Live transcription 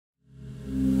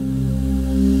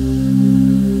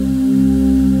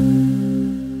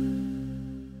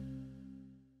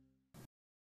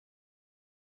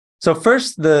So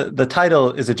first, the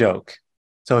title is a joke.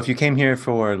 So if you came here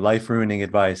for life-ruining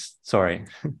advice, sorry.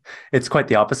 It's quite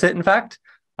the opposite, in fact.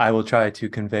 I will try to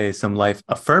convey some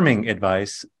life-affirming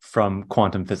advice from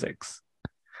quantum physics.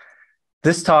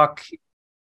 This talk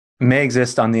may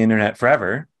exist on the internet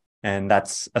forever, and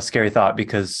that's a scary thought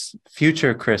because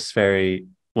future Chris Ferrie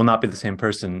will not be the same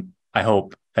person, I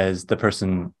hope, as the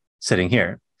person sitting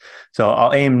here. So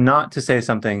I'll aim not to say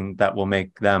something that will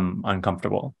make them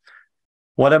uncomfortable.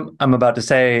 What I'm about to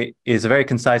say is a very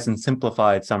concise and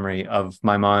simplified summary of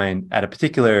my mind at a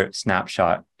particular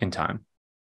snapshot in time.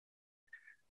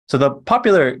 So the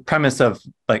popular premise of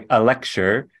like a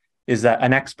lecture is that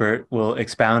an expert will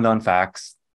expound on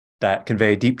facts that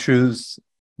convey deep truths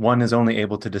one is only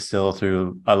able to distill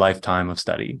through a lifetime of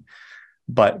study.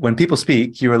 But when people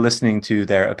speak, you are listening to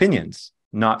their opinions,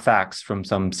 not facts from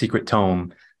some secret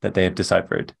tome that they have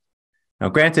deciphered. Now,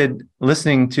 granted,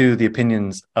 listening to the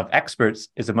opinions of experts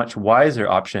is a much wiser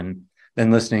option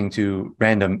than listening to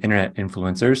random internet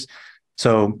influencers.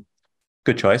 So,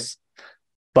 good choice.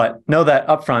 But know that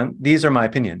upfront, these are my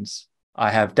opinions.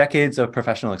 I have decades of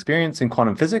professional experience in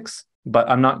quantum physics, but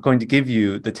I'm not going to give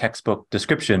you the textbook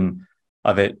description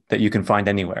of it that you can find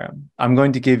anywhere. I'm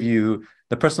going to give you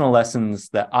the personal lessons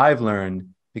that I've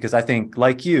learned because I think,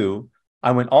 like you,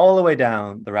 I went all the way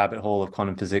down the rabbit hole of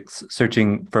quantum physics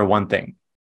searching for one thing,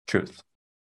 truth.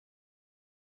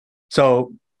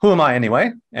 So who am I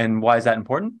anyway? And why is that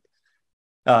important?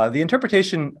 The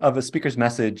interpretation of a speaker's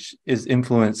message is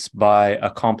influenced by a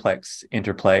complex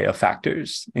interplay of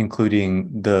factors,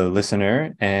 including the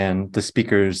listener and the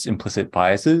speaker's implicit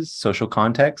biases, social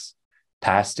context,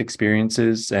 past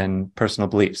experiences, and personal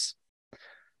beliefs.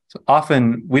 So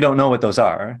often we don't know what those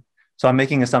are. So I'm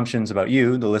making assumptions about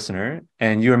you, the listener,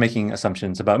 and you are making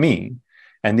assumptions about me.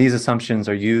 And these assumptions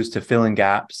are used to fill in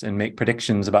gaps and make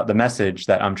predictions about the message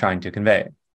that I'm trying to convey.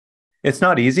 It's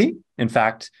not easy. In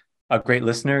fact, a great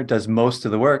listener does most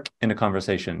of the work in a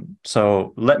conversation.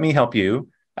 So let me help you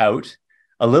out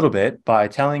a little bit by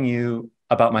telling you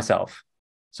about myself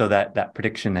so that that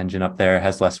prediction engine up there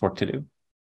has less work to do.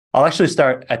 I'll actually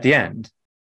start at the end.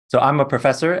 So I'm a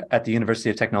professor at the University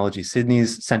of Technology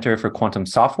Sydney's Center for Quantum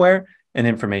Software and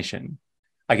Information.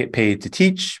 I get paid to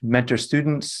teach, mentor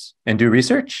students, and do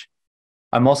research.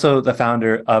 I'm also the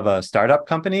founder of a startup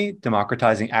company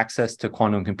democratizing access to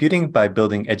quantum computing by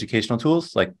building educational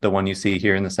tools like the one you see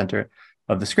here in the center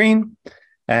of the screen.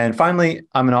 And finally,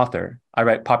 I'm an author. I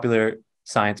write popular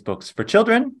science books for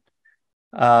children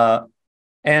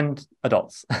and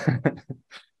adults.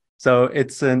 So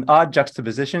it's an odd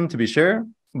juxtaposition, to be sure,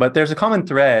 but there's a common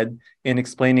thread in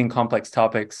explaining complex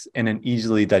topics in an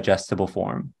easily digestible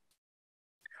form.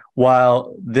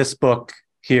 While this book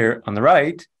here on the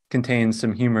right contains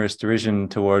some humorous derision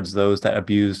towards those that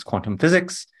abuse quantum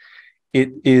physics, it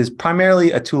is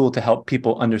primarily a tool to help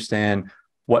people understand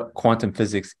what quantum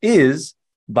physics is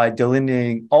by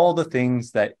delineating all the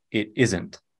things that it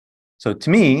isn't. So to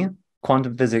me,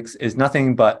 quantum physics is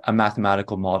nothing but a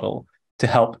mathematical model to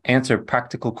help answer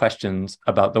practical questions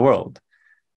about the world.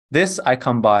 This I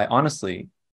come by honestly.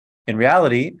 In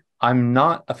reality, I'm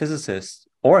not a physicist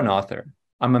or an author.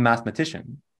 I'm a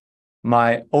mathematician.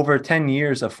 My over 10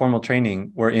 years of formal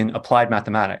training were in applied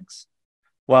mathematics.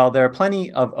 While there are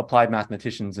plenty of applied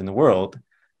mathematicians in the world,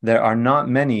 there are not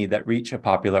many that reach a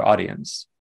popular audience.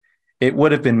 It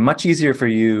would have been much easier for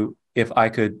you if I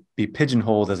could be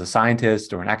pigeonholed as a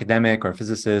scientist or an academic or a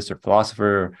physicist or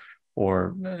philosopher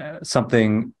or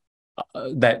something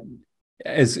that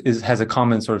has a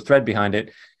common sort of thread behind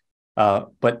it.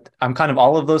 But I'm kind of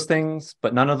all of those things,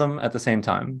 but none of them at the same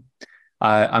time.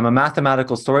 I'm a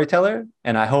mathematical storyteller,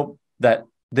 and I hope that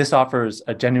this offers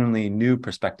a genuinely new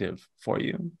perspective for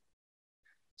you.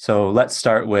 So let's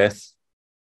start with,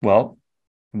 well,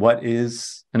 what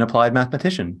is an applied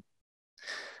mathematician?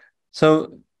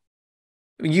 So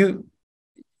you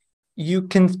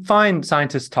can find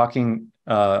scientists talking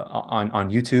on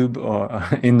YouTube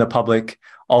or in the public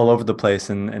all over the place,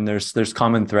 and there's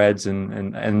common threads,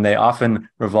 and they often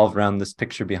revolve around this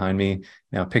picture behind me.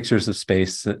 You know, pictures of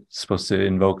space that's supposed to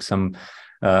invoke some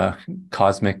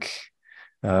cosmic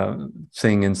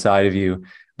thing inside of you.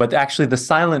 But actually, the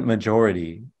silent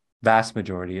majority, vast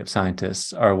majority of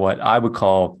scientists are what I would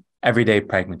call everyday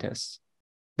pragmatists.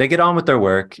 They get on with their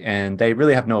work, and they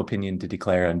really have no opinion to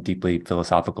declare on deeply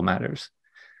philosophical matters.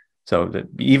 So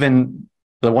even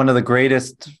one of the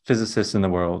greatest physicists in the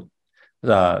world,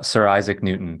 Sir Isaac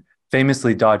Newton,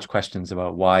 famously dodged questions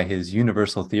about why his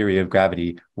universal theory of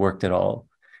gravity worked at all.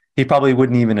 He probably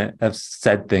wouldn't even have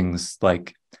said things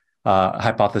like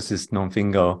hypothesis non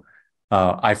fingo,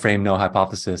 I frame no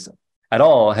hypothesis at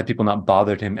all, had people not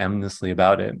bothered him endlessly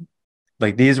about it.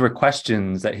 Like, these were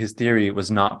questions that his theory was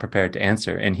not prepared to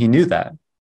answer, and he knew that.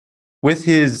 With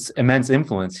his immense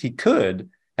influence, he could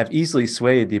have easily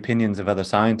swayed the opinions of other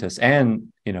scientists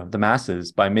and, the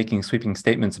masses by making sweeping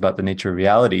statements about the nature of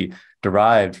reality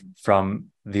derived from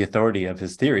the authority of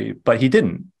his theory, but he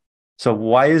didn't. So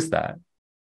why is that?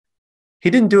 He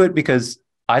didn't do it because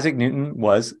Isaac Newton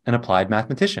was an applied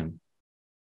mathematician.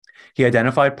 He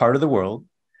identified part of the world,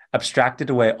 abstracted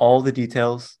away all the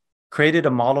details, created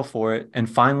a model for it, and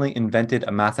finally invented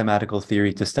a mathematical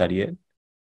theory to study it.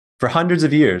 For hundreds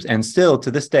of years, and still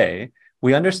to this day,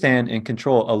 we understand and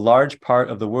control a large part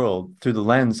of the world through the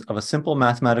lens of a simple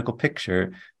mathematical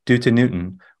picture due to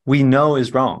Newton we know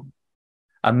is wrong.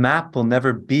 A map will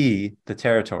never be the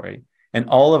territory, and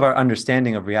all of our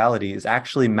understanding of reality is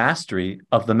actually mastery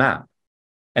of the map.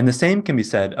 And the same can be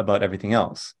said about everything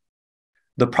else.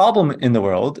 The problem in the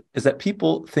world is that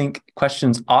people think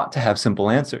questions ought to have simple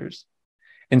answers.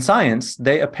 In science,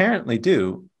 they apparently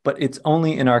do, but it's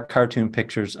only in our cartoon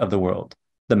pictures of the world,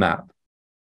 the map.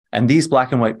 And these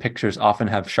black and white pictures often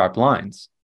have sharp lines.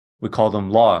 We call them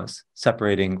laws,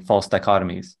 separating false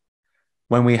dichotomies.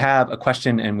 When we have a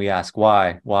question and we ask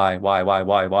why,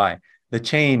 the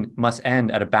chain must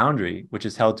end at a boundary, which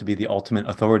is held to be the ultimate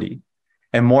authority.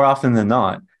 And more often than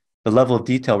not, the level of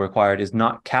detail required is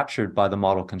not captured by the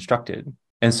model constructed.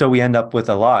 And so we end up with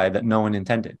a lie that no one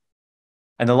intended.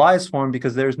 And the lie is formed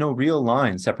because there is no real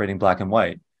line separating black and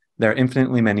white. There are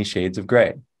infinitely many shades of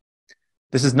gray.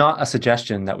 This is not a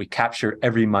suggestion that we capture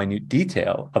every minute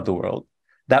detail of the world.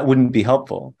 That wouldn't be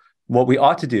helpful. What we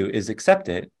ought to do is accept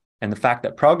it, and the fact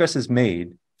that progress is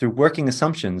made through working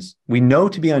assumptions we know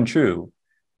to be untrue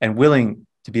and willing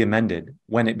to be amended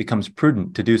when it becomes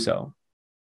prudent to do so.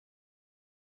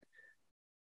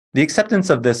 The acceptance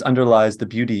of this underlies the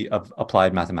beauty of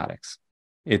applied mathematics.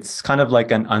 It's kind of like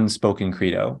an unspoken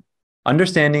credo.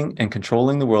 Understanding and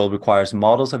controlling the world requires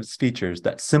models of its features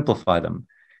that simplify them,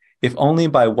 if only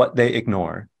by what they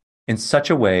ignore, in such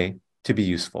a way to be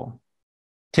useful.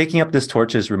 Taking up this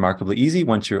torch is remarkably easy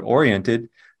once you're oriented.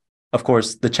 Of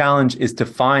course, the challenge is to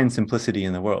find simplicity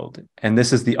in the world, and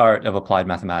this is the art of applied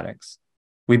mathematics.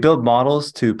 We build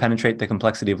models to penetrate the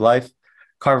complexity of life,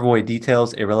 carve away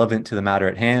details irrelevant to the matter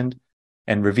at hand,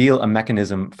 and reveal a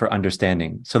mechanism for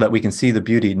understanding so that we can see the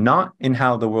beauty not in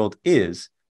how the world is,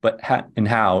 but in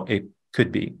how it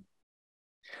could be.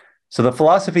 So the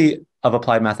philosophy of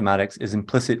applied mathematics is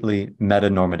implicitly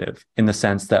metanormative in the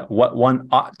sense that what one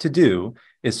ought to do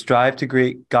is strive to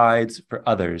create guides for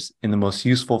others in the most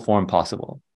useful form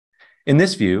possible. In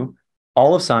this view,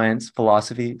 all of science,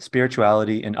 philosophy,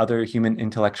 spirituality, and other human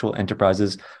intellectual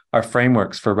enterprises are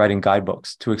frameworks for writing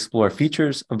guidebooks to explore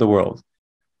features of the world.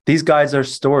 These guides are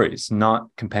stories, not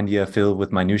compendia filled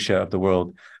with minutiae of the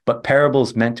world, but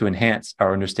parables meant to enhance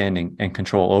our understanding and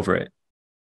control over it.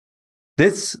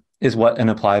 This is what an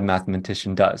applied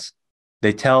mathematician does.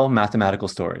 They tell mathematical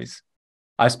stories.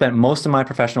 I've spent most of my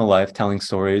professional life telling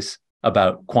stories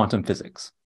about quantum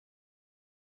physics.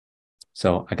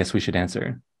 So I guess we should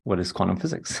answer, what is quantum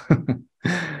physics?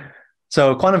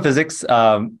 So quantum physics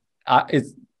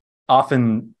is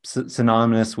often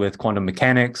synonymous with quantum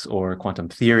mechanics or quantum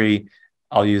theory.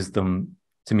 I'll use them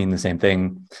to mean the same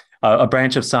thing. A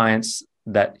branch of science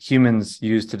that humans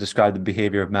use to describe the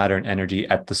behavior of matter and energy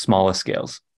at the smallest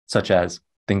scales, such as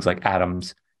things like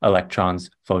atoms,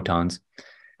 electrons, photons,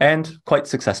 and quite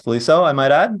successfully so, I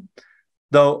might add.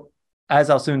 Though, as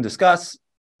I'll soon discuss,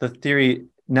 the theory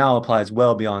now applies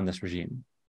well beyond this regime.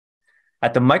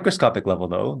 At the microscopic level,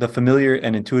 though, the familiar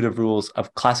and intuitive rules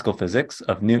of classical physics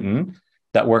of Newton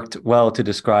that worked well to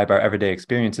describe our everyday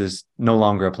experiences no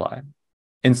longer apply.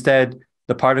 Instead,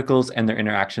 the particles and their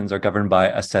interactions are governed by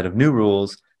a set of new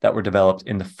rules that were developed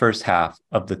in the first half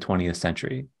of the 20th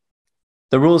century.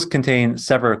 The rules contain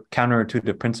several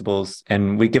counterintuitive principles,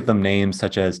 and we give them names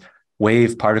such as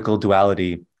wave-particle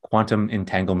duality, quantum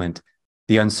entanglement,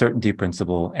 the uncertainty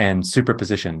principle, and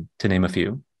superposition, to name a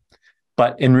few.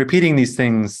 But in repeating these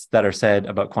things that are said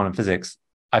about quantum physics,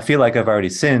 I feel like I've already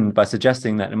sinned by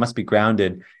suggesting that it must be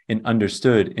grounded and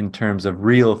understood in terms of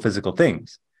real physical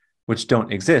things, which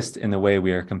don't exist in the way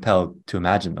we are compelled to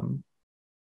imagine them.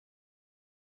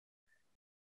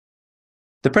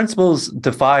 The principles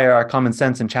defy our common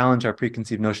sense and challenge our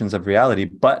preconceived notions of reality,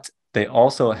 but they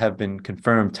also have been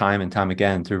confirmed time and time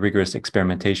again through rigorous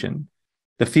experimentation.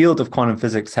 The field of quantum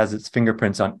physics has its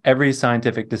fingerprints on every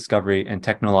scientific discovery and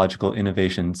technological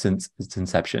innovation since its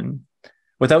inception.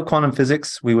 Without quantum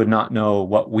physics, we would not know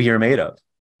what we are made of,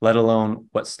 let alone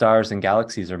what stars and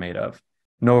galaxies are made of,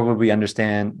 nor would we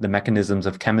understand the mechanisms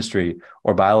of chemistry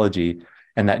or biology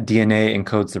and that DNA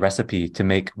encodes the recipe to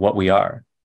make what we are.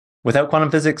 Without quantum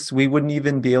physics, we wouldn't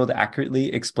even be able to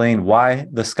accurately explain why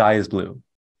the sky is blue.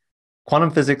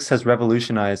 Quantum physics has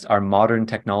revolutionized our modern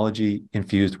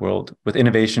technology-infused world with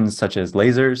innovations such as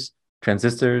lasers,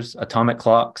 transistors, atomic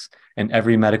clocks, and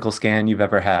every medical scan you've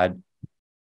ever had,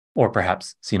 or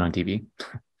perhaps seen on TV.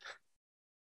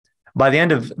 By the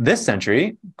end of this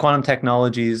century, quantum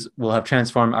technologies will have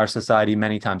transformed our society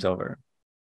many times over.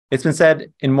 It's been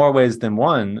said in more ways than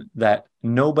one that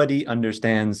nobody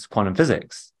understands quantum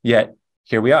physics, yet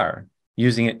here we are,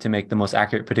 using it to make the most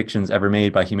accurate predictions ever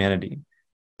made by humanity.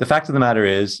 The fact of the matter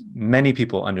is, many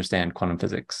people understand quantum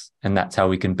physics, and that's how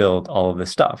we can build all of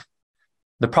this stuff.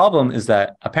 The problem is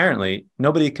that apparently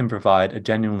nobody can provide a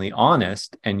genuinely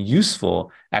honest and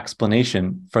useful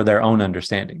explanation for their own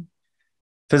understanding.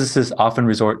 Physicists often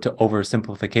resort to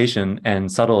oversimplification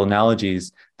and subtle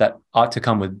analogies that ought to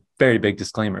come with very big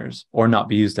disclaimers or not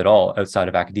be used at all outside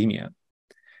of academia.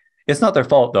 It's not their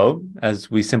fault, though,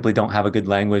 as we simply don't have a good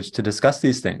language to discuss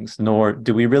these things, nor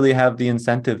do we really have the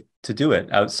incentive to do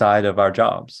it outside of our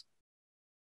jobs.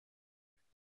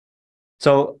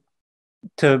 So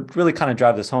to really kind of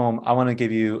drive this home, I want to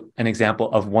give you an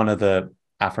example of one of the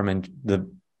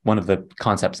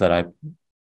concepts that I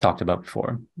talked about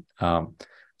before.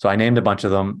 So I named a bunch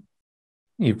of them.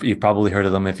 You've probably heard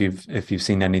of them if you've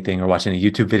seen anything or watched any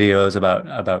YouTube videos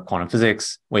about quantum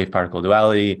physics, wave-particle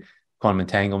duality, quantum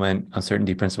entanglement,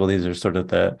 uncertainty principle. These are sort of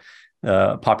the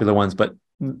popular ones, but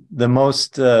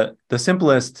the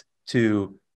simplest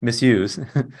to misuse,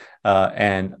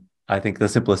 and I think the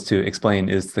simplest to explain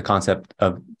is the concept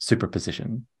of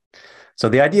superposition. So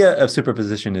the idea of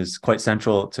superposition is quite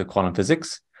central to quantum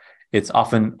physics. It's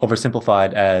often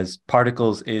oversimplified as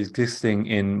particles existing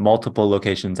in multiple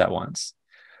locations at once.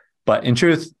 But in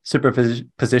truth,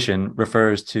 superposition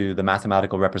refers to the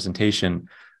mathematical representation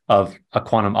of a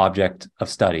quantum object of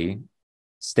study,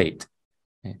 state.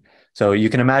 So you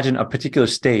can imagine a particular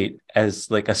state as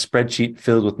like a spreadsheet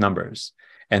filled with numbers.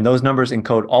 And those numbers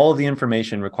encode all of the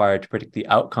information required to predict the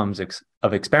outcomes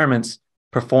of experiments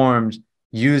performed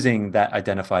using that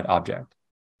identified object.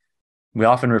 We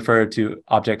often refer to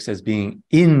objects as being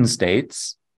in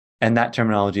states, and that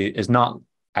terminology is not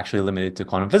actually limited to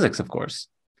quantum physics, of course.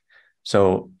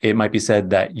 So it might be said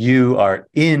that you are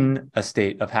in a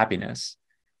state of happiness,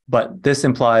 but this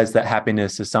implies that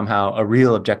happiness is somehow a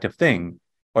real objective thing,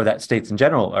 or that states in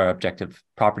general are objective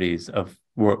properties of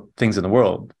things in the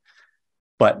world.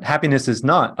 But happiness is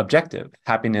not objective.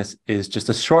 Happiness is just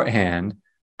a shorthand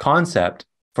concept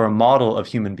for a model of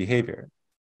human behavior.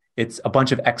 It's a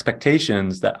bunch of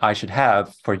expectations that I should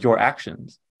have for your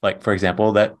actions. Like, for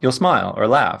example, that you'll smile or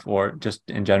laugh or just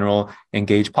in general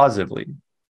engage positively.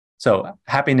 So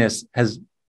happiness has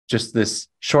just this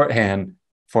shorthand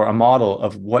for a model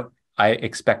of what I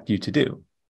expect you to do.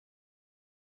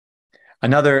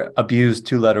 Another abused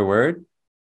two-letter word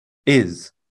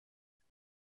is.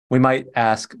 We might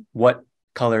ask, what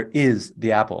color is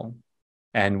the apple?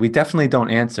 And we definitely don't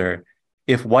answer,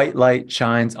 if white light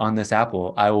shines on this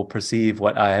apple, I will perceive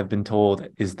what I have been told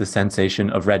is the sensation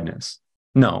of redness.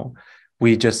 No,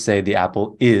 we just say the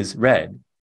apple is red,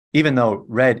 even though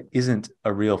red isn't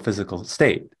a real physical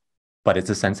state, but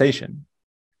it's a sensation.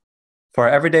 For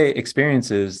our everyday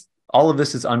experiences, all of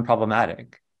this is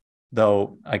unproblematic.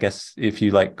 Though I guess if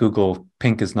you like Google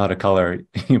pink is not a color,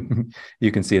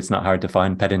 you can see it's not hard to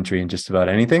find pedantry in just about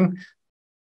anything.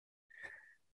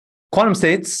 Quantum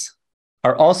states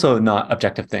are also not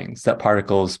objective things that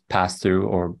particles pass through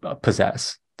or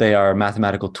possess. They are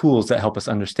mathematical tools that help us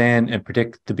understand and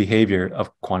predict the behavior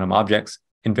of quantum objects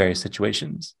in various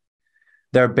situations.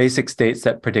 There are basic states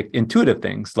that predict intuitive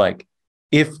things, like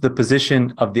if the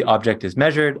position of the object is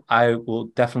measured, I will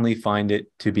definitely find it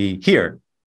to be here.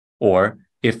 Or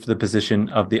if the position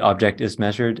of the object is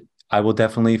measured, I will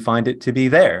definitely find it to be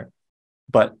there.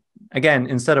 But again,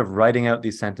 instead of writing out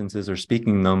these sentences or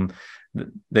speaking them,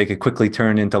 they could quickly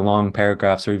turn into long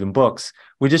paragraphs or even books.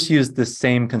 We just use the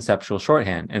same conceptual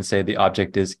shorthand and say the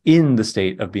object is in the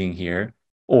state of being here,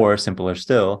 or simpler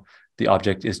still, the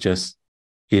object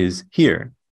is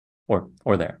here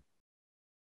or there.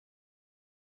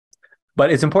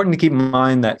 But it's important to keep in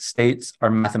mind that states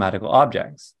are mathematical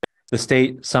objects. The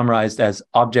state summarized as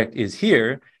object is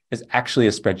here is actually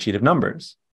a spreadsheet of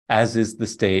numbers, as is the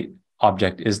state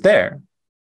object is there.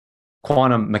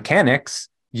 Quantum mechanics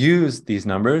use these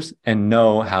numbers and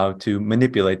know how to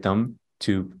manipulate them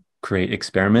to create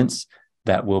experiments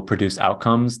that will produce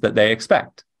outcomes that they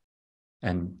expect.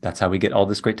 And that's how we get all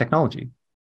this great technology.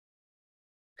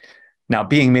 Now,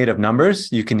 being made of numbers,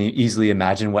 you can easily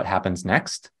imagine what happens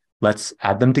next. Let's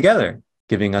add them together,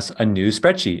 giving us a new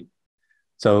spreadsheet.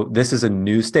 So this is a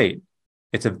new state.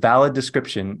 It's a valid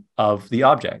description of the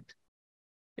object.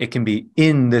 It can be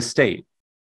in this state.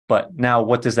 But now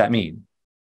what does that mean?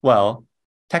 Well,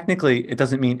 technically, it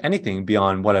doesn't mean anything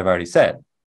beyond what I've already said.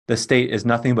 The state is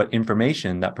nothing but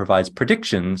information that provides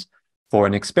predictions for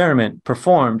an experiment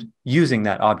performed using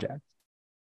that object.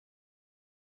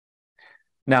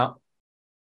 Now,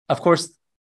 of course,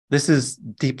 this is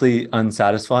deeply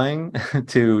unsatisfying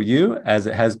to you, as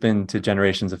it has been to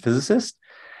generations of physicists.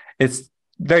 It's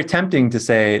very tempting to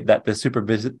say that the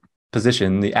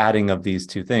superposition, the adding of these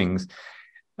two things,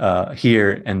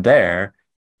 here and there,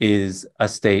 is a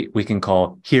state we can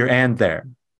call here and there,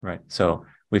 right? So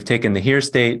we've taken the here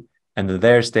state and the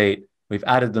there state, we've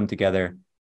added them together,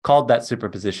 called that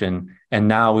superposition, and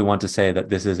now we want to say that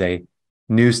this is a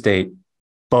new state,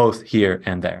 both here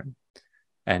and there.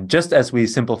 And just as we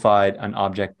simplified an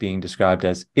object being described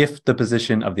as if the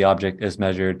position of the object is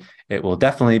measured, it will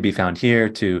definitely be found here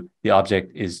to the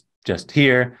object is just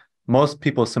here. Most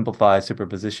people simplify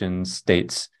superposition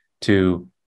states to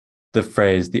the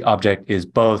phrase the object is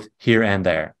both here and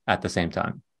there at the same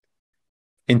time,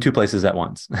 in two places at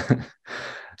once.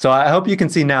 So I hope you can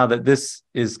see now that this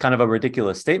is kind of a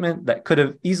ridiculous statement that could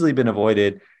have easily been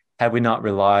avoided had we not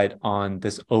relied on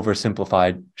this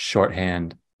oversimplified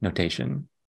shorthand notation.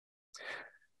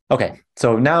 Okay,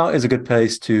 so now is a good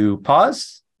place to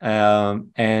pause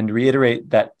and reiterate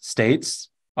that states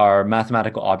are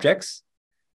mathematical objects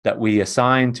that we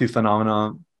assign to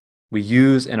phenomena we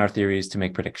use in our theories to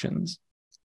make predictions.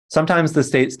 Sometimes the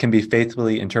states can be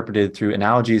faithfully interpreted through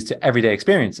analogies to everyday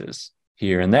experiences,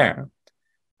 here and there.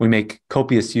 We make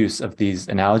copious use of these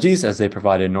analogies as they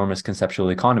provide enormous conceptual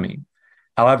economy.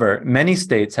 However, many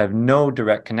states have no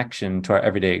direct connection to our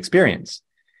everyday experience,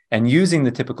 and using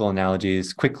the typical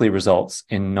analogies quickly results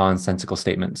in nonsensical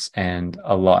statements and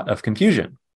a lot of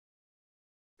confusion.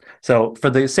 So for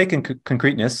the sake of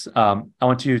concreteness, I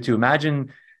want you to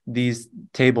imagine these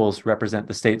tables represent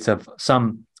the states of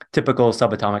some typical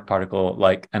subatomic particle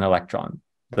like an electron,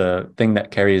 the thing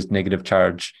that carries negative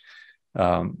charge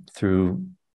through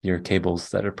your cables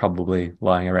that are probably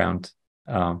lying around.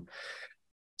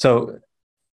 So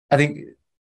I think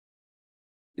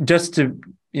just to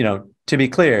be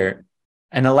clear,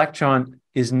 an electron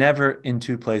is never in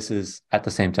two places at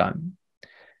the same time.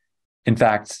 In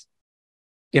fact,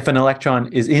 if an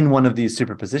electron is in one of these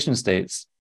superposition states,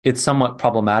 it's somewhat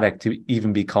problematic to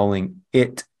even be calling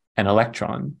it an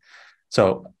electron.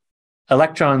 So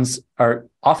electrons are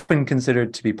often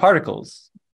considered to be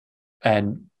particles.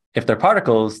 And if they're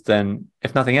particles, then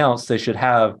if nothing else, they should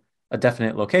have a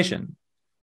definite location.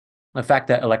 The fact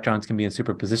that electrons can be in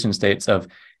superposition states of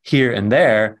here and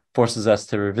there forces us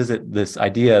to revisit this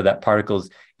idea that particles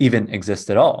even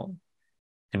exist at all.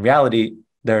 In reality,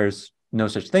 there's no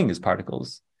such thing as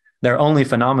particles. They're only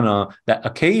phenomena that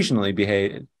occasionally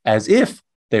behave as if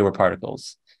they were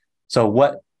particles. So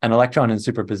what an electron in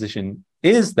superposition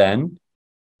is then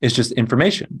is just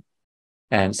information.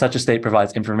 And such a state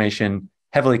provides information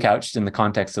heavily couched in the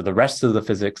context of the rest of the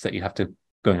physics that you have to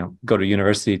go to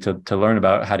university to learn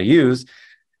about how to use,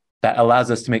 that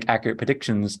allows us to make accurate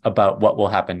predictions about what will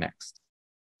happen next.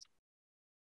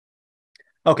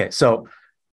 Okay, so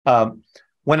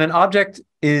when an object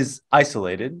is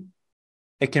isolated,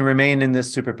 it can remain in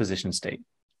this superposition state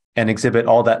and exhibit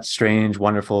all that strange,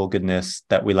 wonderful goodness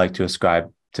that we like to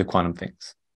ascribe to quantum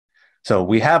things. So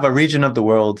we have a region of the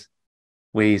world,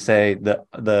 we say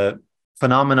the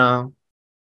phenomena,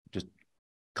 just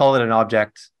call it an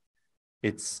object.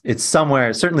 It's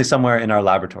somewhere, certainly somewhere in our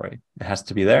laboratory. It has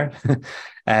to be there.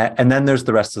 And then there's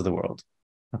the rest of the world,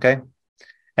 okay?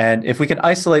 And if we can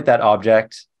isolate that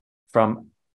object from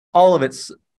all of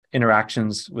its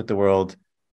interactions with the world,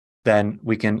 then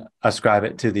we can ascribe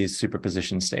it to these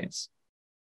superposition states.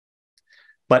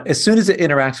 But as soon as it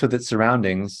interacts with its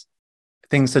surroundings,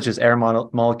 things such as air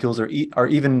molecules or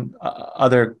even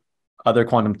other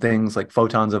quantum things like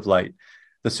photons of light,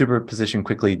 the superposition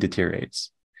quickly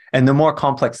deteriorates. And the more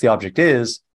complex the object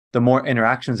is, the more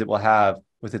interactions it will have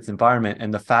with its environment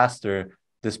and the faster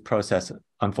this process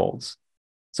unfolds.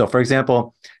 So for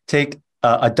example, take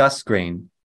a dust grain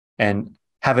and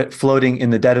have it floating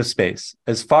in the dead of space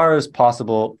as far as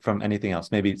possible from anything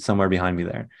else, maybe somewhere behind me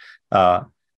there.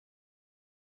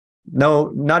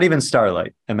 No, not even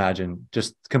starlight, imagine,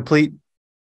 just complete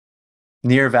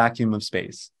near vacuum of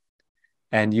space.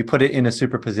 And you put it in a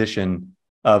superposition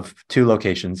of two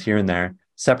locations here and there,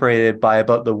 separated by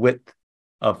about the width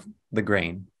of the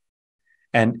grain.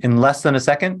 And in less than a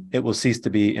second, it will cease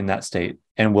to be in that state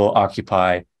and will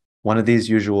occupy one of these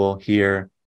usual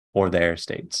here or there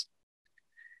states.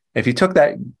 If you took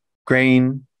that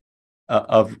grain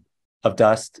of of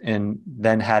dust and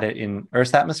then had it in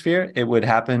Earth's atmosphere, it would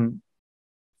happen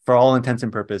for all intents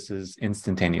and purposes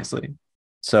instantaneously.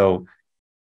 So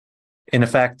in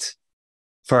effect,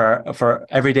 for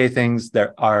everyday things,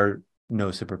 there are no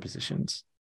superpositions.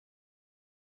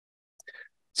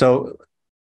 So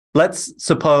let's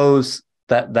suppose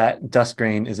that dust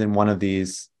grain is in one of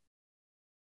these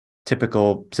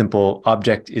typical simple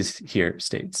object is here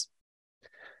states.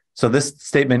 So this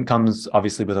statement comes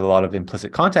obviously with a lot of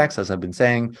implicit context, as I've been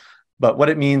saying, but what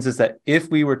it means is that if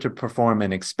we were to perform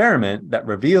an experiment that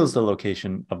reveals the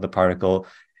location of the particle,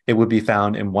 it would be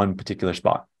found in one particular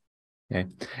spot. Okay?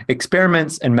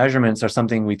 Experiments and measurements are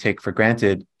something we take for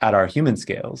granted at our human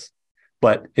scales,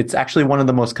 but it's actually one of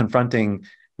the most confronting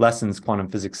lessons quantum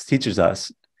physics teaches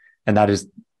us, and that is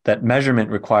that measurement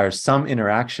requires some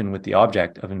interaction with the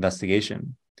object of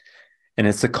investigation. And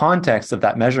it's the context of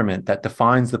that measurement that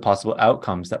defines the possible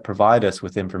outcomes that provide us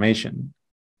with information.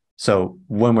 So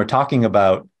when we're talking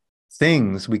about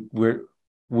things, we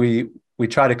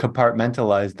try to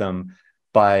compartmentalize them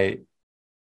by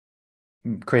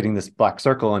creating this black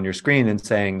circle on your screen and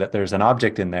saying that there's an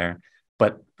object in there,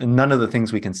 but none of the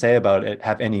things we can say about it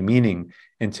have any meaning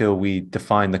until we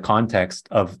define the context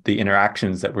of the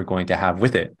interactions that we're going to have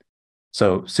with it.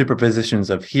 So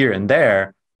superpositions of here and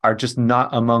there are just not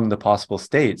among the possible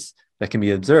states that can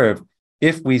be observed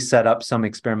if we set up some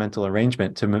experimental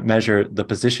arrangement to measure the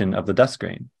position of the dust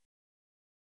grain.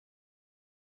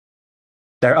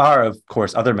 There are, of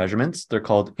course, other measurements. They're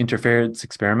called interference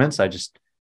experiments. I just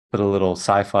put a little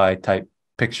sci-fi type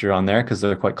picture on there because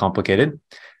they're quite complicated,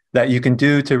 that you can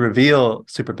do to reveal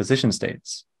superposition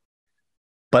states.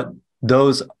 But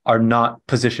those are not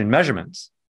position measurements,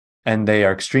 and they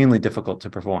are extremely difficult to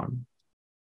perform.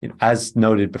 As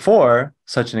noted before,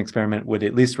 such an experiment would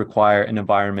at least require an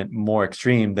environment more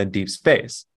extreme than deep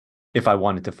space if I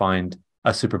wanted to find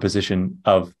a superposition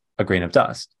of a grain of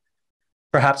dust.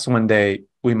 Perhaps one day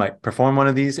we might perform one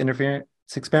of these interference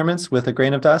experiments with a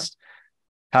grain of dust.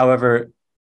 However,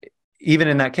 even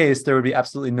in that case, there would be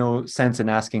absolutely no sense in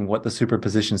asking what the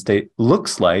superposition state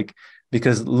looks like,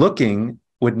 because looking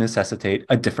would necessitate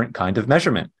a different kind of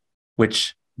measurement,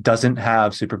 which doesn't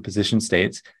have superposition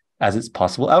states as its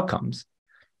possible outcomes.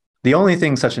 The only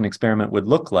thing such an experiment would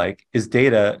look like is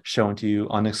data shown to you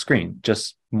on a screen,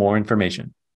 just more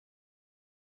information.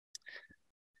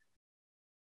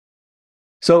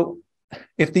 So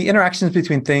if the interactions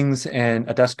between things and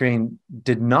a dust grain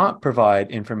did not provide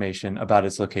information about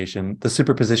its location, the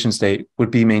superposition state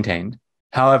would be maintained.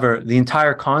 However, the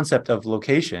entire concept of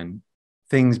location,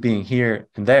 things being here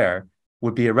and there,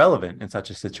 would be irrelevant in such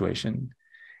a situation.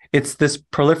 It's this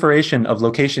proliferation of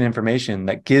location information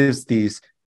that gives these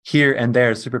here and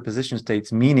there superposition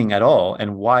states meaning at all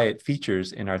and why it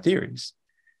features in our theories.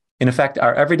 In effect,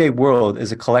 our everyday world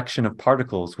is a collection of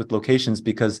particles with locations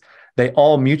because they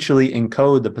all mutually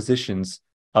encode the positions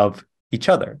of each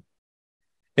other.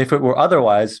 If it were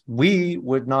otherwise, we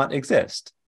would not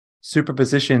exist.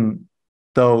 Superposition,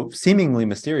 though seemingly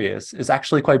mysterious, is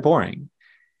actually quite boring.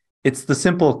 It's the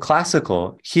simple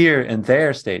classical here and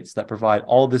there states that provide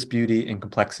all this beauty and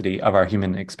complexity of our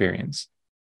human experience.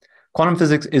 Quantum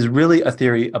physics is really a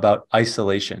theory about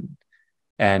isolation,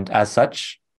 and as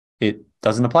such, it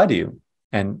doesn't apply to you,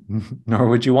 and nor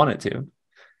would you want it to.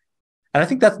 And I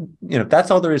think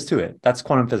that's all there is to it. That's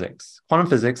quantum physics.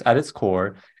 Quantum physics, at its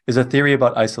core, is a theory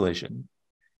about isolation.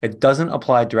 It doesn't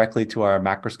apply directly to our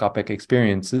macroscopic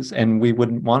experiences, and we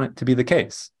wouldn't want it to be the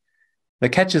case. The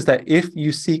catch is that if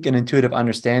you seek an intuitive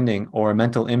understanding or a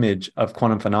mental image of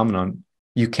quantum phenomenon,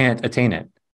 you can't attain it.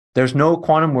 There's no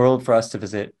quantum world for us to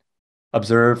visit,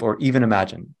 observe, or even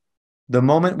imagine. The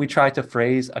moment we try to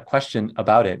phrase a question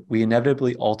about it, we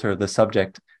inevitably alter the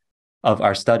subject of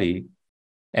our study.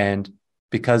 And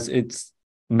because it's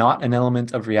not an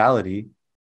element of reality,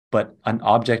 but an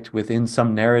object within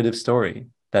some narrative story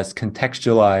that's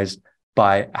contextualized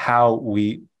by how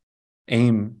we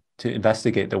aim to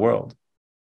investigate the world.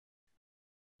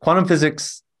 Quantum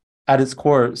physics, at its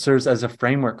core, serves as a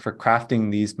framework for crafting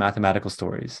these mathematical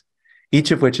stories, each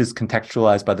of which is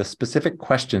contextualized by the specific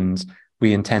questions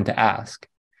we intend to ask.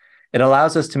 It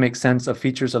allows us to make sense of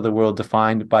features of the world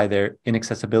defined by their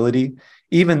inaccessibility,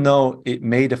 even though it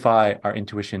may defy our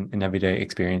intuition in everyday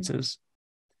experiences.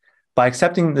 By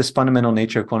accepting this fundamental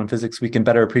nature of quantum physics, we can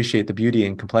better appreciate the beauty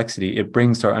and complexity it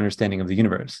brings to our understanding of the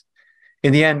universe.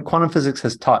 In the end, quantum physics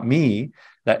has taught me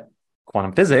that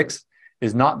quantum physics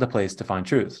is not the place to find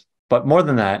truth. But more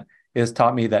than that, it has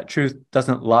taught me that truth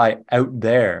doesn't lie out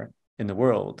there in the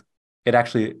world. It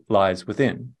actually lies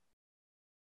within.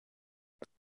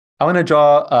 I want to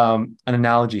draw an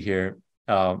analogy here,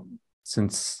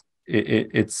 since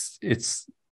it's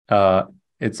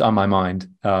on my mind.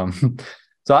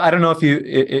 So I don't know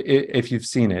if you've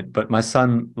seen it, but my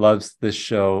son loves this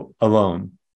show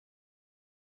Alone.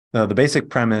 Now, the basic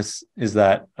premise is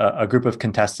that a group of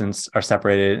contestants are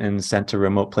separated and sent to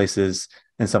remote places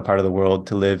in some part of the world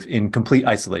to live in complete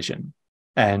isolation.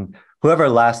 And whoever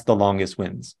lasts the longest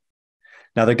wins.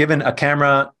 Now, they're given a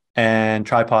camera and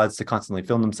tripods to constantly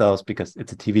film themselves because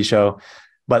it's a TV show,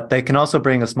 but they can also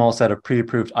bring a small set of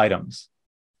pre-approved items.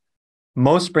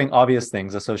 Most bring obvious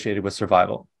things associated with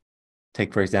survival.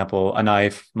 Take, for example, a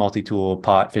knife, multi-tool,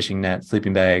 pot, fishing net,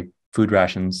 sleeping bag, food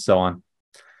rations, so on.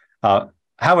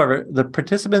 However, the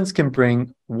participants can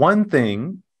bring one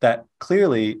thing that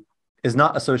clearly is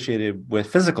not associated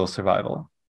with physical survival.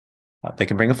 They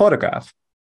can bring a photograph.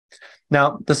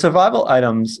 Now, the survival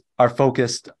items are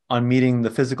focused on meeting the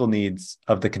physical needs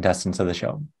of the contestants of the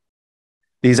show.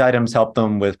 These items help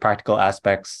them with practical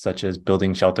aspects such as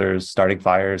building shelters, starting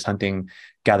fires, hunting,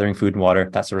 gathering food and water,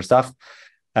 that sort of stuff.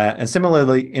 And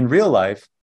similarly, in real life,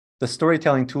 the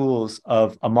storytelling tools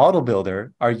of a model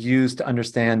builder are used to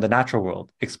understand the natural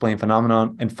world, explain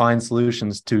phenomena, and find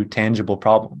solutions to tangible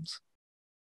problems.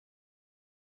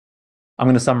 I'm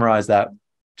going to summarize that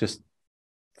just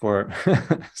for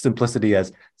simplicity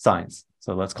as science.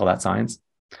 So let's call that science.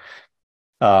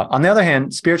 On the other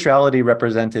hand, spirituality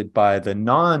represented by the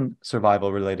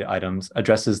non-survival related items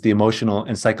addresses the emotional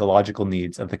and psychological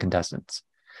needs of the contestants.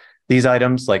 These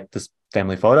items, like this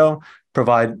family photo,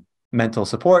 provide mental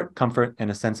support, comfort, and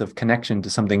a sense of connection to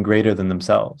something greater than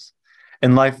themselves.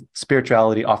 In life,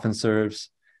 spirituality often serves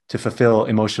to fulfill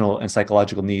emotional and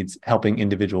psychological needs, helping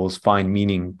individuals find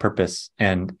meaning, purpose,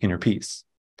 and inner peace.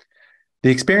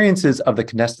 The experiences of the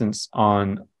contestants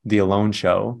on the Alone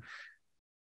show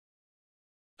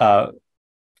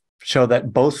show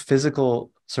that both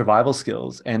physical survival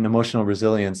skills and emotional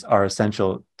resilience are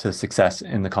essential to success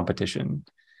in the competition.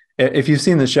 If you've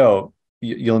seen the show,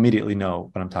 you'll immediately know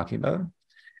what I'm talking about.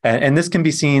 And this can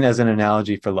be seen as an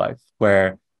analogy for life,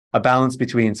 where a balance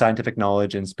between scientific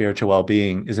knowledge and spiritual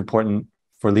well-being is important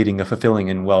for leading a fulfilling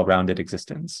and well-rounded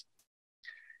existence.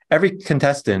 Every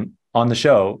contestant on the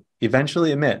show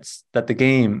eventually admits that the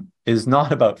game is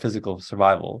not about physical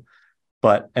survival,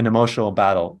 but an emotional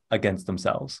battle against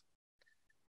themselves.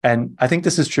 And I think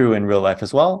this is true in real life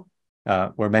as well,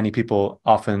 where many people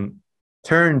often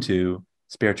turn to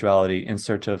spirituality in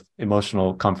search of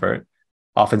emotional comfort,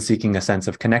 often seeking a sense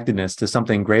of connectedness to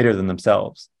something greater than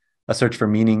themselves, a search for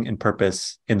meaning and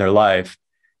purpose in their life,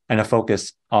 and a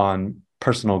focus on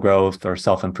personal growth or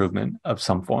self-improvement of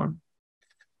some form.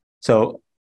 So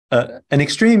an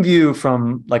extreme view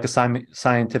from like a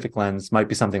scientific lens might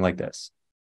be something like this.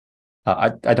 I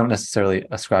don't necessarily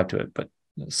ascribe to it, but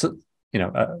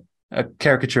a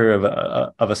caricature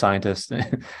of a scientist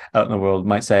out in the world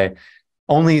might say,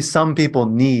 only some people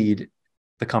need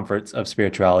the comforts of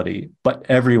spirituality, but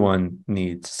everyone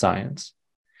needs science.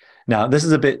 Now, this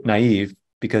is a bit naive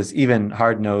because even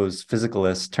hard-nosed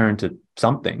physicalists turn to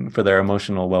something for their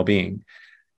emotional well-being.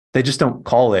 They just don't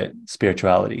call it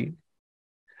spirituality.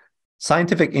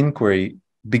 Scientific inquiry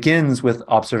begins with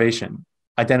observation,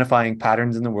 identifying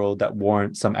patterns in the world that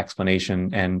warrant some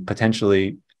explanation and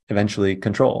potentially, eventually,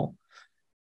 control.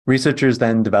 Researchers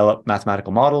then develop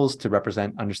mathematical models to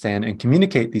represent, understand, and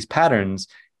communicate these patterns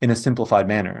in a simplified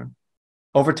manner.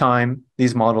 Over time,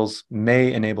 these models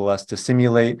may enable us to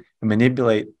simulate and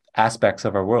manipulate aspects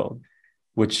of our world,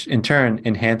 which in turn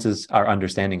enhances our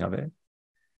understanding of it.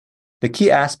 The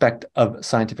key aspect of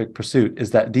scientific pursuit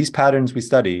is that these patterns we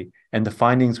study and the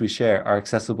findings we share are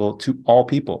accessible to all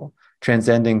people,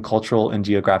 transcending cultural and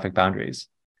geographic boundaries.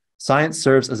 Science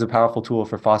serves as a powerful tool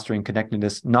for fostering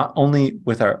connectedness not only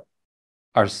with our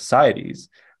societies,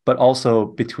 but also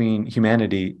between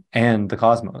humanity and the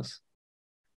cosmos.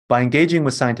 By engaging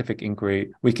with scientific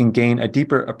inquiry, we can gain a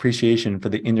deeper appreciation for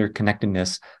the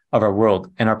interconnectedness of our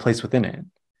world and our place within it.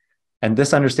 And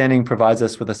this understanding provides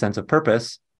us with a sense of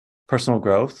purpose, personal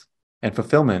growth, and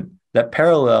fulfillment that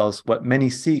parallels what many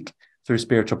seek through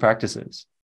spiritual practices.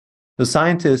 The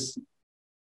scientists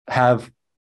have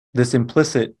this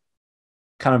implicit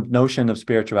kind of notion of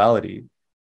spirituality.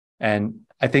 And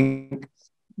I think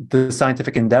the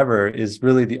scientific endeavor is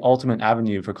really the ultimate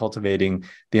avenue for cultivating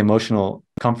the emotional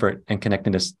comfort and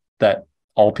connectedness that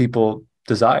all people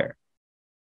desire.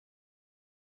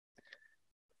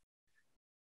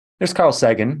 There's Carl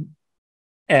Sagan,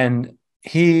 and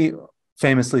he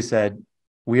famously said,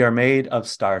 "We are made of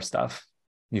star stuff."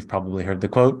 You've probably heard the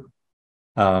quote.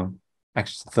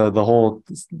 Actually, so the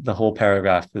whole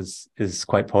paragraph is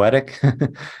quite poetic.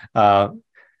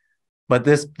 But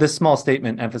this small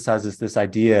statement emphasizes this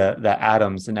idea that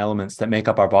atoms and elements that make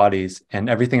up our bodies and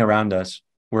everything around us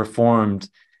were formed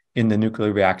in the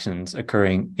nuclear reactions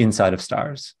occurring inside of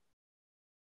stars.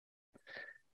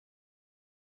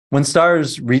 When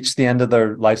stars reach the end of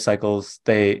their life cycles,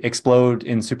 they explode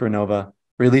in supernova,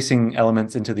 releasing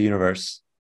elements into the universe.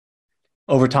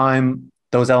 Over time,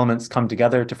 those elements come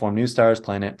together to form new stars,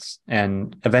 planets,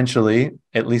 and eventually,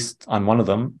 at least on one of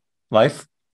them, life.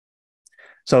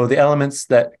 So the elements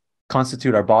that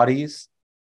constitute our bodies,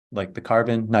 like the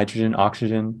carbon, nitrogen,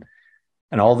 oxygen,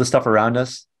 and all the stuff around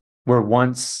us, were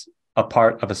once a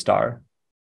part of a star.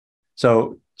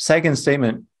 So Sagan's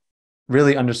statement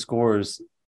really underscores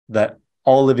that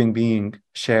all living beings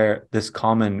share this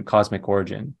common cosmic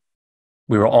origin.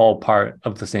 We were all part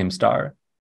of the same star.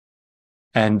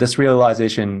 And this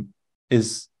realization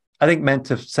is, I think, meant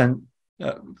to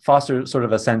foster sort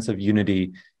of a sense of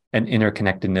unity and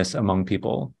interconnectedness among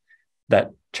people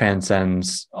that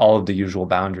transcends all of the usual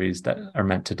boundaries that are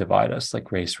meant to divide us, like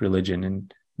race, religion,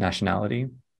 and nationality.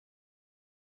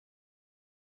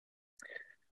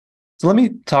 So let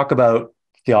me talk about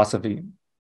theosophy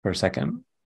for a second.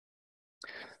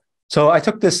 So I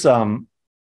took this from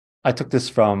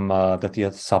the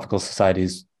Theosophical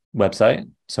Society's website.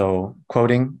 So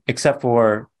quoting, except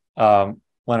for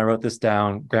when I wrote this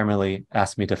down, Grammarly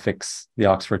asked me to fix the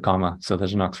Oxford comma. So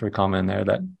there's an Oxford comma in there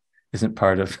that isn't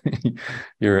part of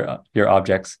your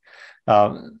objects.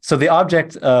 So the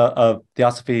object of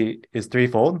theosophy is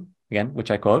threefold, again, which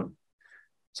I quote.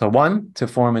 So one, to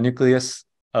form a nucleus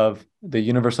of the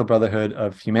universal brotherhood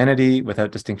of humanity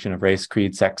without distinction of race,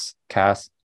 creed, sex, caste,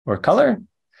 or color.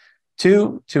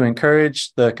 Two, to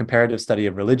encourage the comparative study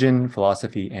of religion,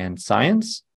 philosophy, and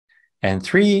science. And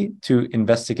three, to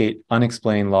investigate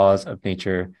unexplained laws of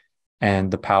nature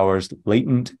and the powers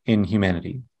latent in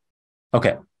humanity.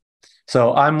 Okay,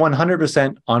 so I'm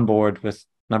 100% on board with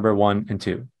number 1 and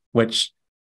 2, which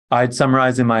I'd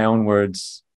summarize in my own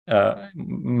words,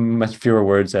 much fewer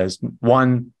words, as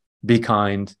 1, be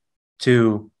kind,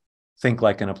 2, think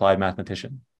like an applied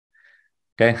mathematician.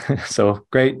 Okay, so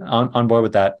great, on board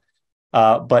with that.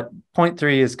 But point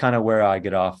 3 is kind of where I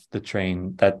get off the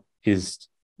train that is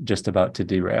just about to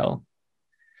derail.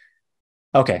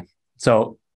 Okay,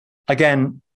 so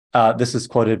again, this is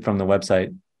quoted from the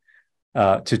website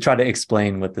to try to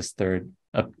explain what this third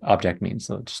object means.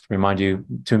 So just to remind you,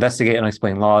 to investigate and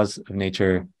explain laws of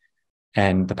nature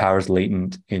and the powers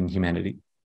latent in humanity.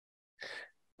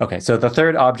 Okay, so the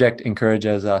third object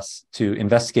encourages us to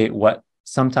investigate what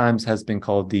sometimes has been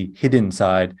called the hidden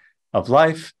side of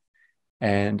life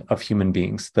and of human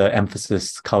beings. The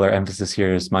color emphasis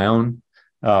here is my own.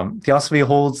 Theosophy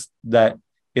holds that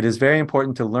it is very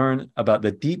important to learn about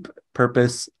the deep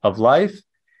purpose of life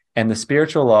and the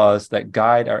spiritual laws that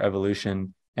guide our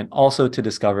evolution, and also to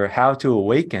discover how to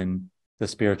awaken the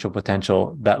spiritual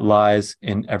potential that lies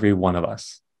in every one of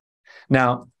us.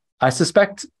 Now, I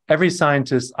suspect every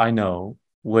scientist I know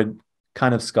would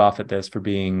kind of scoff at this for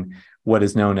being what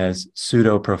is known as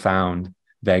pseudo-profound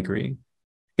vagary.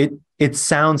 It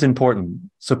sounds important,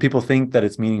 so people think that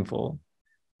it's meaningful.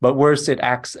 But worse, it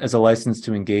acts as a license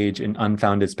to engage in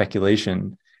unfounded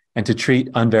speculation and to treat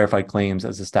unverified claims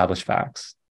as established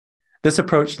facts. This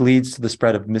approach leads to the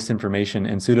spread of misinformation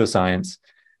and pseudoscience.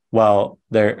 While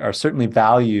there are certainly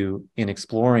value in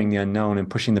exploring the unknown and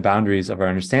pushing the boundaries of our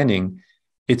understanding,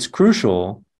 it's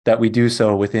crucial that we do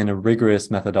so within a rigorous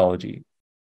methodology,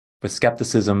 with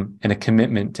skepticism and a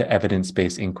commitment to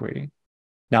evidence-based inquiry.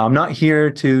 Now, I'm not here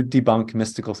to debunk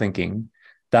mystical thinking.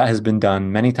 That has been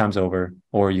done many times over,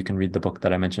 or you can read the book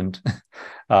that I mentioned.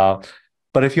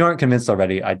 But if you aren't convinced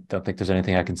already, I don't think there's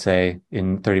anything I can say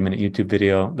in 30-minute YouTube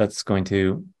video that's going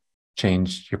to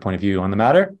change your point of view on the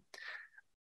matter.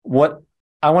 What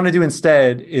I want to do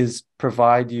instead is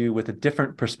provide you with a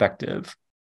different perspective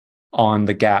on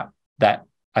the gap that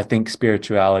I think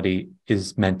spirituality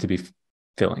is meant to be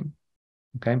filling.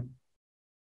 Okay.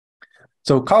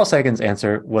 So Carl Sagan's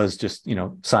answer was just,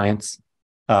 science,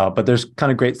 but there's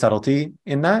kind of great subtlety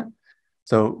in that.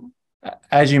 So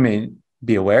as you may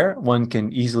be aware, one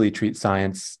can easily treat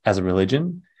science as a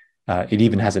religion. It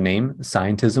even has a name,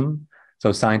 scientism. So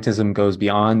scientism goes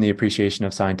beyond the appreciation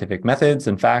of scientific methods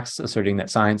and facts, asserting that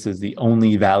science is the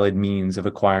only valid means of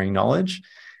acquiring knowledge,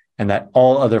 and that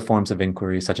all other forms of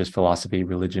inquiry, such as philosophy,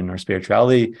 religion, or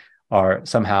spirituality, are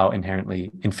somehow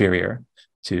inherently inferior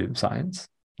to science.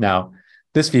 Now,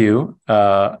 this view,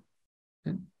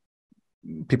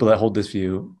 people that hold this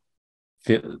view,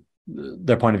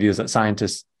 their point of view is that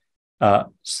scientists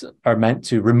are meant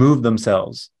to remove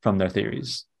themselves from their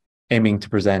theories, aiming to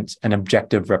present an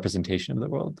objective representation of the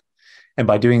world. And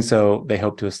by doing so, they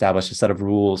hope to establish a set of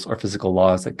rules or physical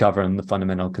laws that govern the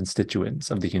fundamental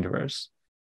constituents of the universe.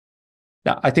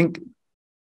 Now, I think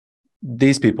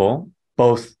these people,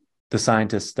 both the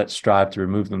scientists that strive to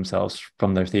remove themselves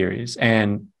from their theories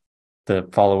and the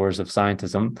followers of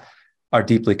scientism, are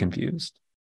deeply confused.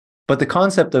 But the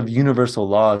concept of universal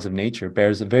laws of nature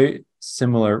bears a very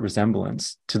similar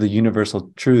resemblance to the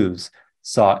universal truths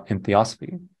sought in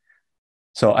theosophy.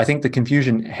 So I think the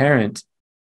confusion inherent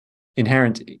in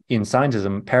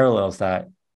scientism parallels that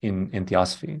in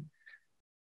theosophy.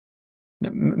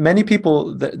 Many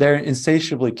people, they're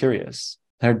insatiably curious.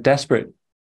 They're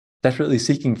desperately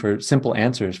seeking for simple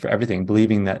answers for everything,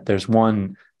 believing that there's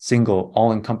one single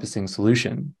all-encompassing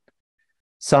solution.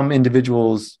 Some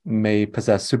individuals may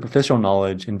possess superficial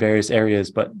knowledge in various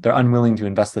areas, but they're unwilling to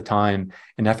invest the time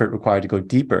and effort required to go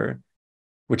deeper,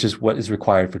 which is what is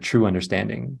required for true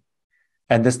understanding.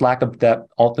 And this lack of depth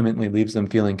ultimately leaves them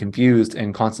feeling confused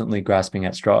and constantly grasping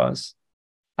at straws.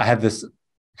 I have this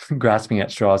grasping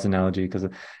at straws analogy because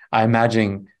I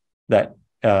imagine that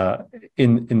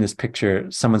in this picture,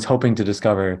 someone's hoping to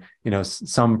discover,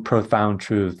 some profound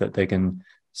truth that they can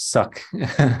suck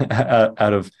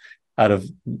out of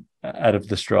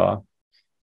the straw.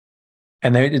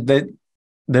 And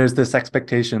there's this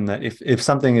expectation that if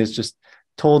something is just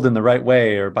told in the right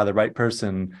way or by the right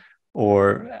person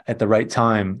or at the right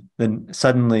time, then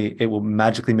suddenly it will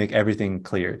magically make everything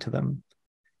clear to them.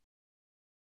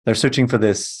 They're searching for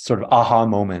this sort of aha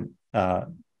moment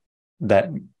that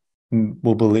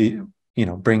will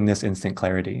bring this instant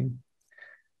clarity.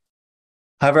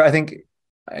 However, I think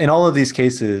in all of these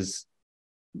cases,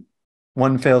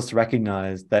 one fails to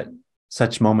recognize that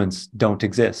such moments don't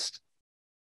exist.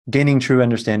 Gaining true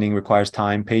understanding requires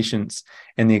time, patience,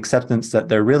 and the acceptance that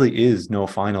there really is no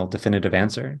final definitive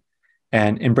answer.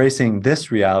 And embracing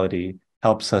this reality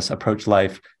helps us approach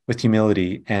life with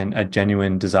humility and a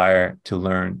genuine desire to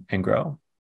learn and grow.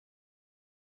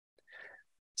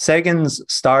 Sagan's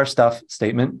star stuff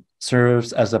statement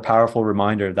serves as a powerful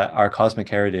reminder that our cosmic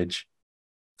heritage,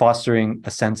 fostering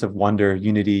a sense of wonder,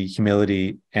 unity,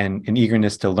 humility, and an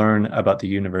eagerness to learn about the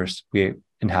universe we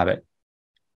inhabit.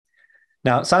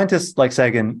 Now, scientists like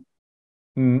Sagan,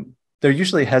 they're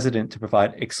usually hesitant to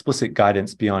provide explicit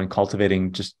guidance beyond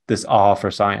cultivating just this awe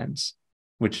for science,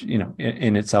 which,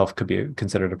 in itself could be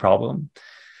considered a problem.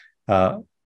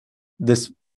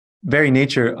 This very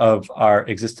nature of our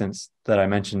existence that I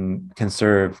mentioned can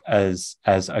serve as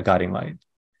a guiding light.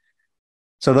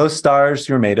 So those stars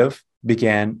you're made of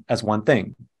began as one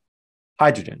thing,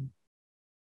 hydrogen.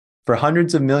 For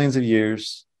hundreds of millions of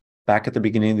years, back at the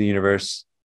beginning of the universe,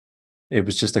 it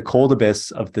was just a cold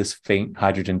abyss of this faint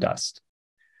hydrogen dust.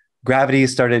 Gravity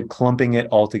started clumping it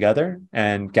all together,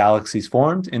 and galaxies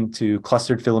formed into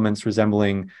clustered filaments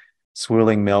resembling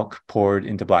swirling milk poured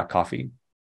into black coffee,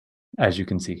 as you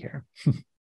can see here.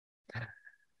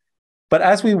 But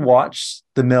as we watch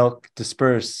the milk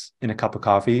disperse in a cup of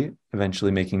coffee,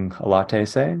 eventually making a latte,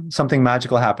 say, something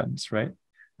magical happens, right?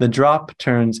 The drop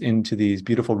turns into these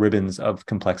beautiful ribbons of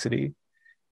complexity.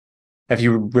 If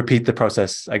you repeat the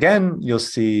process again, you'll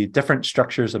see different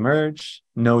structures emerge.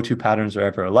 No two patterns are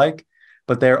ever alike,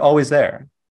 but they're always there.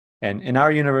 And in our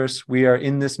universe, we are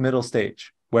in this middle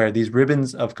stage where these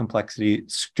ribbons of complexity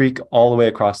streak all the way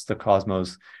across the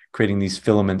cosmos, creating these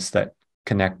filaments that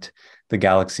connect the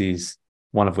galaxies,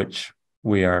 one of which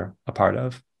we are a part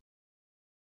of.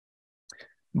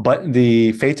 But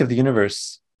the fate of the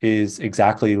universe is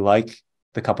exactly like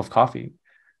the cup of coffee.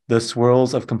 The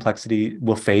swirls of complexity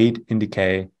will fade in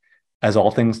decay, as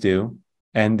all things do,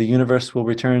 and the universe will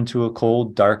return to a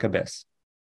cold, dark abyss.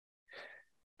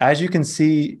 As you can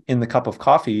see in the cup of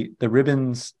coffee, the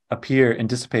ribbons appear and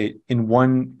dissipate in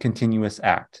one continuous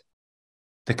act.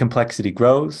 The complexity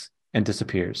grows and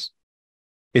disappears.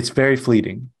 It's very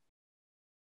fleeting.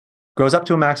 Grows up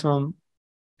to a maximum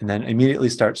and then immediately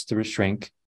starts to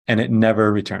shrink, and it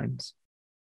never returns.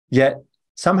 Yet,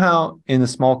 somehow, in the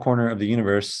small corner of the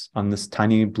universe on this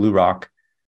tiny blue rock,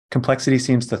 complexity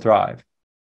seems to thrive.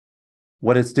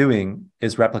 What it's doing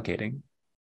is replicating.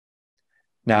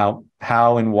 Now,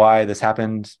 how and why this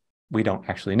happened, we don't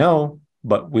actually know,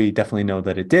 but we definitely know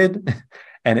that it did.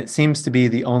 And it seems to be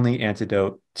the only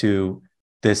antidote to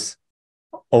this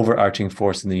overarching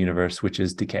force in the universe, which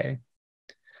is decay.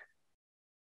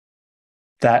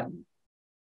 That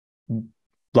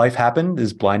life happened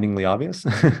is blindingly obvious.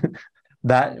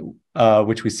 That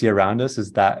which we see around us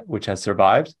is that which has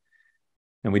survived.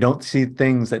 And we don't see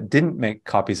things that didn't make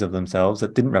copies of themselves,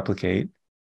 that didn't replicate,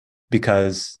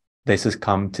 because they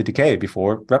succumb to decay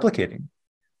before replicating.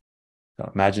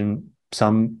 So imagine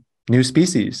some new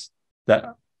species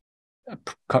that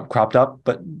cropped up,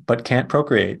 but can't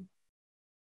procreate.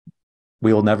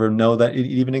 We will never know that it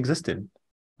even existed.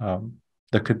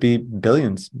 There could be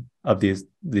billions of these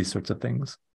sorts of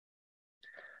things.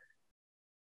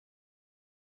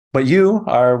 But you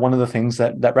are one of the things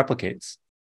that replicates.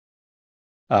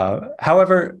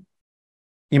 However,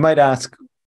 you might ask,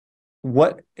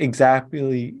 what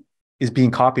exactly is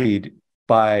being copied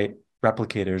by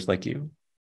replicators like you?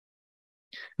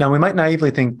 Now, we might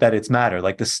naively think that it's matter,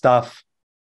 like the stuff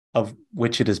of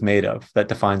which it is made of, that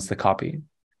defines the copy.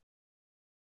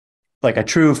 Like a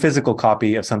true physical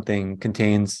copy of something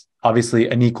contains obviously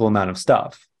an equal amount of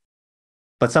stuff,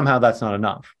 but somehow that's not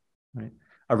enough, right?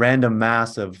 A random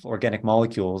mass of organic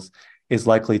molecules is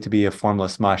likely to be a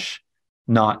formless mush,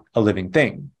 not a living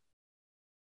thing.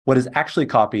 What is actually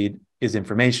copied is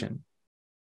information.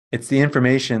 It's the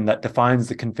information that defines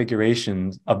the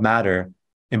configurations of matter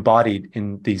embodied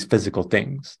in these physical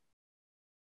things.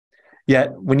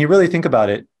 Yet, when you really think about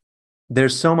it,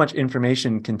 there's so much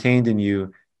information contained in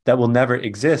you that will never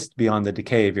exist beyond the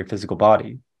decay of your physical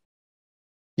body.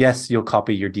 Yes, you'll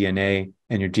copy your DNA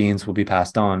and your genes will be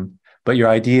passed on, but your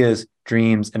ideas,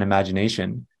 dreams, and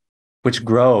imagination, which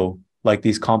grow like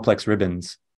these complex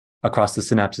ribbons across the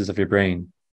synapses of your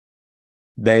brain,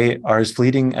 they are as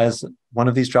fleeting as one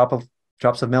of these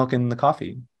drops of milk in the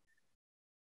coffee.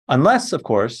 Unless, of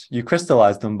course, you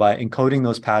crystallize them by encoding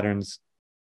those patterns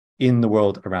in the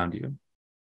world around you.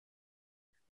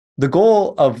 The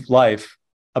goal of life,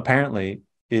 apparently,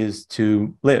 is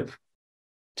to live,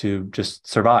 to just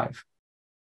survive.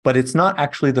 But it's not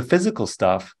actually the physical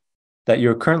stuff that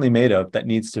you're currently made of that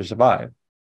needs to survive.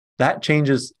 That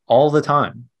changes all the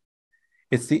time.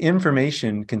 It's the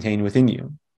information contained within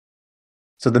you.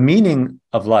 So the meaning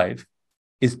of life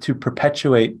is to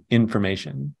perpetuate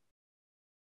information.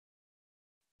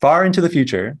 Far into the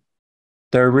future,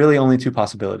 there are really only two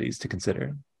possibilities to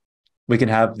consider. We can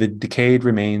have the decayed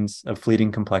remains of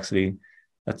fleeting complexity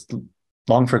that's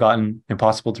long forgotten,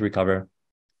 impossible to recover,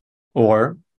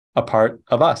 or a part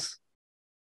of us,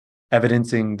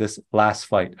 evidencing this last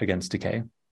fight against decay.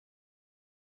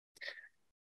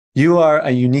 You are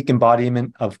a unique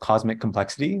embodiment of cosmic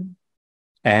complexity,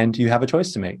 and you have a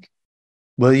choice to make.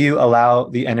 Will you allow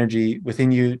the energy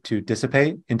within you to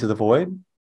dissipate into the void,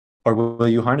 or will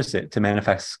you harness it to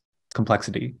manifest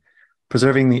complexity,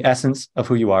 preserving the essence of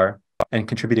who you are and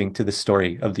contributing to the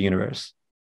story of the universe?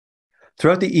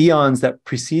 Throughout the eons that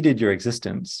preceded your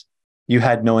existence, you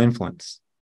had no influence.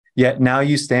 Yet now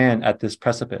you stand at this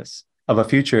precipice of a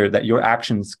future that your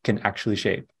actions can actually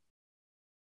shape.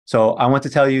 So I want to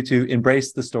tell you to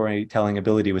embrace the storytelling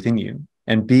ability within you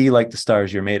and be like the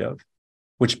stars you're made of,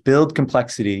 which build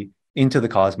complexity into the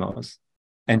cosmos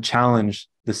and challenge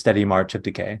the steady march of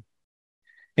decay.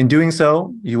 In doing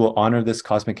so, you will honor this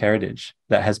cosmic heritage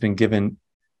that has been given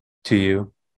to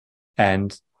you.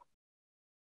 And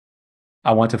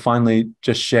I want to finally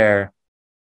just share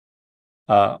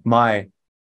my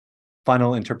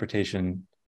final interpretation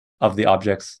of the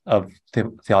objects of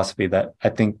theosophy that I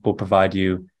think will provide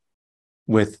you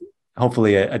with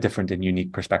hopefully a different and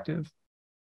unique perspective.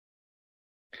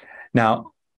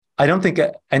 Now, I don't think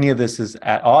any of this is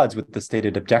at odds with the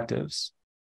stated objectives,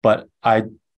 but I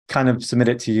kind of submit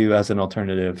it to you as an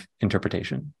alternative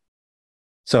interpretation.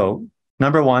 So,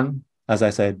 number one, as I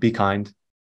said, be kind.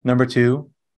 Number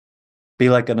two, be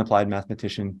like an applied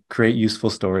mathematician, create useful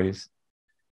stories.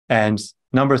 And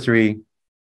number three,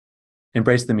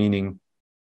 embrace the meaning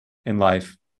in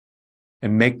life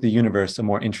and make the universe a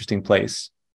more interesting place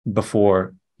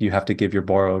before you have to give your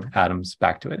borrowed atoms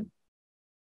back to it.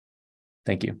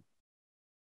 Thank you.